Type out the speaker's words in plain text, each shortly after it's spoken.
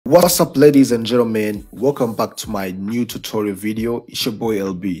What's up, ladies and gentlemen? Welcome back to my new tutorial video. It's your boy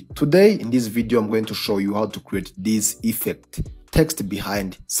LB. Today in this video I'm going to show you how to create this effect, text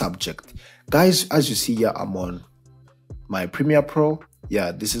behind subject. Guys, as you see here, I'm on my Premiere Pro.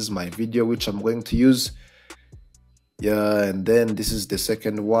 Yeah, this is my video which I'm going to use. Yeah, and then this is the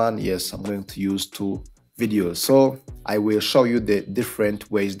second one. Yes, I'm going to use two videos. So I will show you the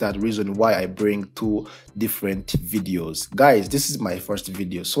different ways, that reason why I bring two different videos. Guys, this is my first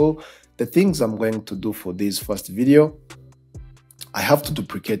video. So the things I'm going to do for this first video, I have to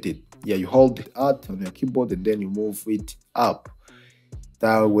duplicate it. Yeah, you hold it Alt on your keyboard and then you move it up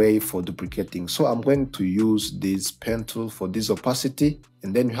that way for duplicating. So I'm going to use this pen tool for this opacity,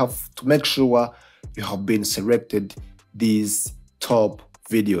 and then you have to make sure you have been selected this top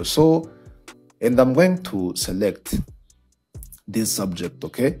video. So and I'm going to select this subject,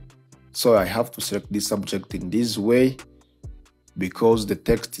 okay? So I have to select this subject in this way because the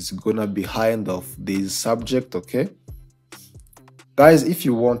text is gonna be behind of this subject, okay? Guys, if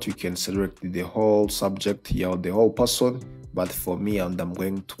you want, you can select the whole subject here, or the whole person, but for me, I'm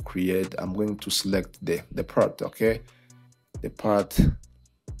going to select the part, okay? The part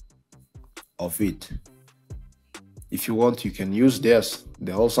of it. If you want, you can use this,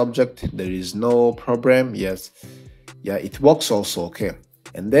 the whole subject. There is no problem. Yes, yeah, it works also, okay?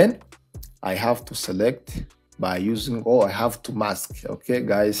 And then I have to select by using, or I have to mask, okay,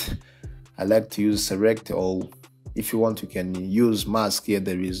 guys? I like to use select, or if you want, you can use mask here.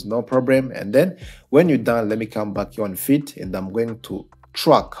 There is no problem. And then when you're done, let me come back here on fit, and I'm going to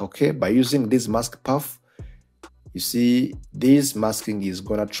track, okay, by using this mask path. You see, this masking is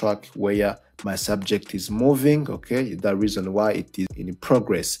gonna track where my subject is moving, okay? That reason why it is in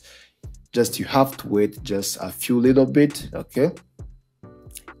progress. Just you have to wait just a few little bit, okay?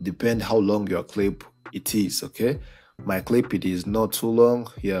 Depend how long your clip it is, okay? My clip, it is not too long.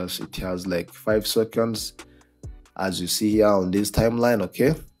 Yes, it has like 5 seconds, as you see here on this timeline,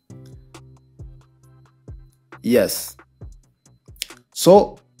 okay? Yes.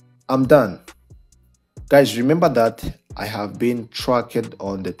 So I'm done. Guys, remember that I have been tracked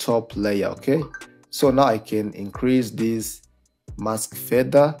on the top layer, okay? So now I can increase this mask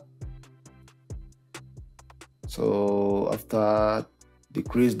feather. So after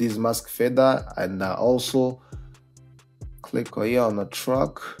decrease this mask feather, and also click here on the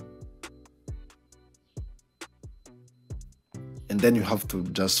track. And then you have to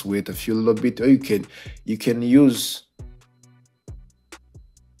just wait a few little bit, or you can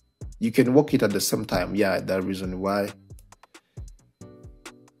work it at the same time. Yeah, that reason why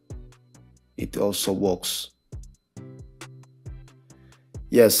it also works.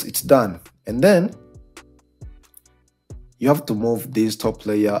 Yes, it's done. And then you have to move this top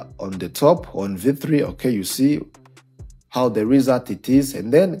layer on the top on V3, okay? You see how the result it is,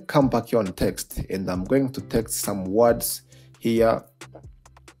 and then come back here on text, and I'm going to text some words here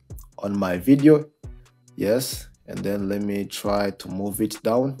on my video. Yes. And then let me try to move it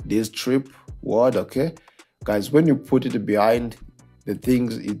down, this trip word, okay? Guys, when you put it behind the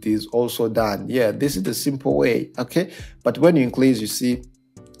things, it is also done. Yeah, this is the simple way, okay? But when you increase, you see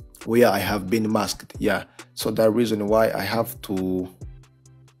where I have been masked. Yeah, so that reason why I have to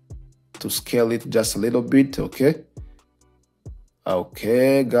scale it just a little bit, okay?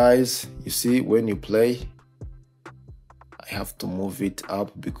 Okay, guys, you see when you play, I have to move it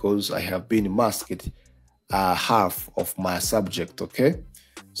up because I have been masked half of my subject, okay?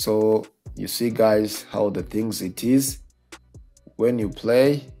 So you see, guys, how the things it is when you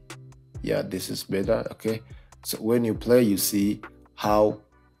play. Yeah, this is better, okay? So when you play, you see how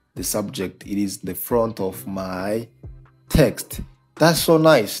the subject, it is the front of my text. That's so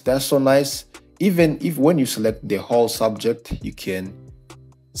nice. That's so nice. Even if when you select the whole subject, you can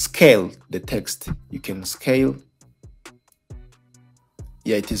scale the text. You can scale.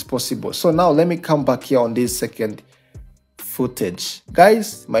 Yeah, it is possible. So now let me come back here on this second footage.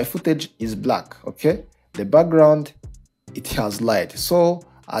 Guys, my footage is black, okay? The background, it has light. So,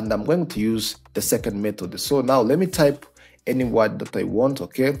 and I'm going to use the second method. So now let me type any word that I want,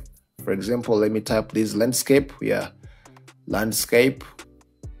 okay? For example, let me type this landscape. Yeah, landscape.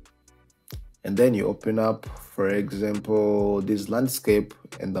 And then you open up, for example, this landscape,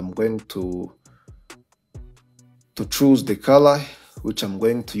 and I'm going to choose the color which I'm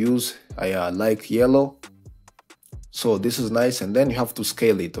going to use. I like yellow. So this is nice. And then you have to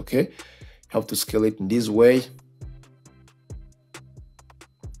scale it, okay? You have to scale it in this way.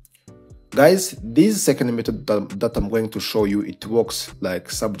 Guys, this second method that I'm going to show you, it works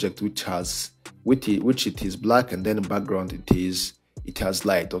like subject which it is black, and then background it has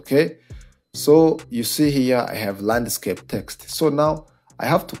light, okay? So you see here I have landscape text. So now I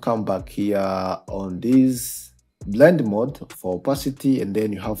have to come back here on this blend mode for opacity, and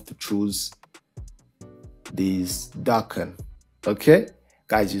then you have to choose this darken. Okay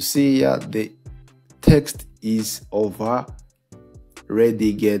guys, you see here the text is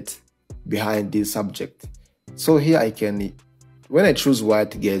already get behind this subject. So here I can, when I choose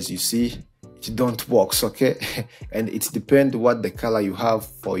white, guys, you see it don't work, okay? And it depends what the color you have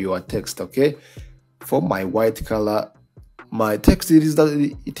for your text, okay? For my white color, my text it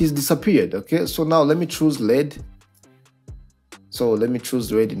is disappeared, okay? So now let me choose red. So let me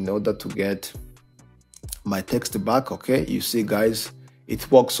choose red in order to get my text back, okay? You see guys, it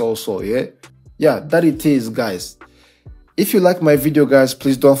works also, yeah, that it is, guys. If you like my video, guys,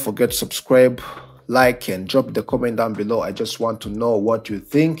 please don't forget to subscribe, like, and drop the comment down below. I just want to know what you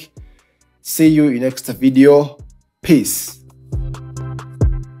think. See you in next video. Peace.